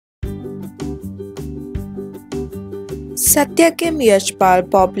Satya Kim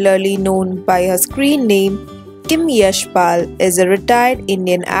Yashpal, popularly known by her screen name Kim Yashpal, is a retired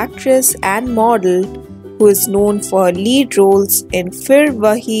Indian actress and model who is known for her lead roles in Fir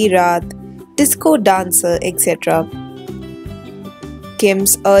Wahi Raat, Disco Dancer, etc.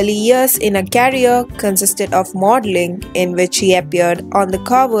 Kim's early years in her career consisted of modeling, in which she appeared on the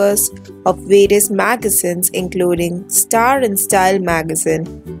covers of various magazines including Star and Style magazine.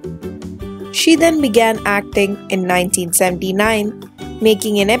 She then began acting in 1979,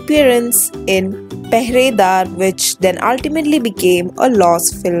 making an appearance in Pehredar, which then ultimately became a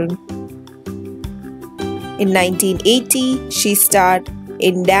lost film. In 1980, she starred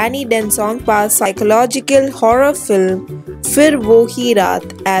in Danny Densongpa's psychological horror film Fir Wohi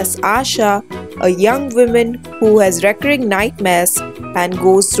Raat as Asha, a young woman who has recurring nightmares and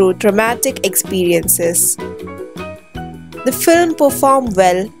goes through traumatic experiences. The film performed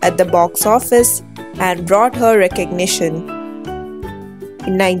well at the box office and brought her recognition.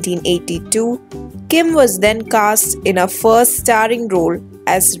 In 1982, Kim was then cast in her first starring role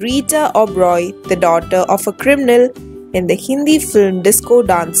as Rita Oberoi, the daughter of a criminal, in the Hindi film Disco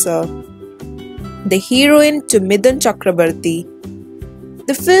Dancer, the heroine to Midun Chakrabarti.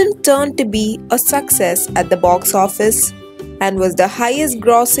 The film turned to be a success at the box office and was the highest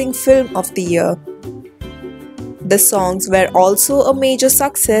grossing film of the year. The songs were also a major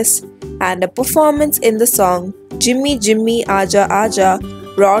success, and a performance in the song Jimmy Jimmy Aaja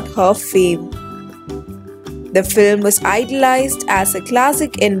Aaja brought her fame. The film was idolized as a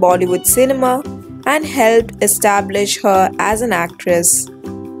classic in Bollywood cinema and helped establish her as an actress.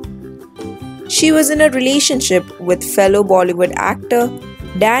 She was in a relationship with fellow Bollywood actor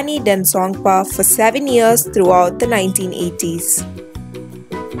Danny Densongpa for 7 years throughout the 1980s.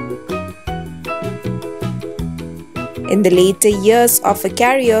 In the later years of her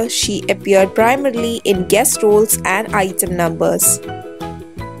career, she appeared primarily in guest roles and item numbers.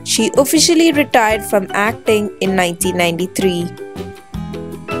 She officially retired from acting in 1993.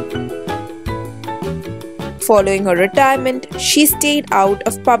 Following her retirement, she stayed out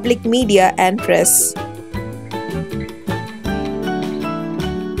of public media and press.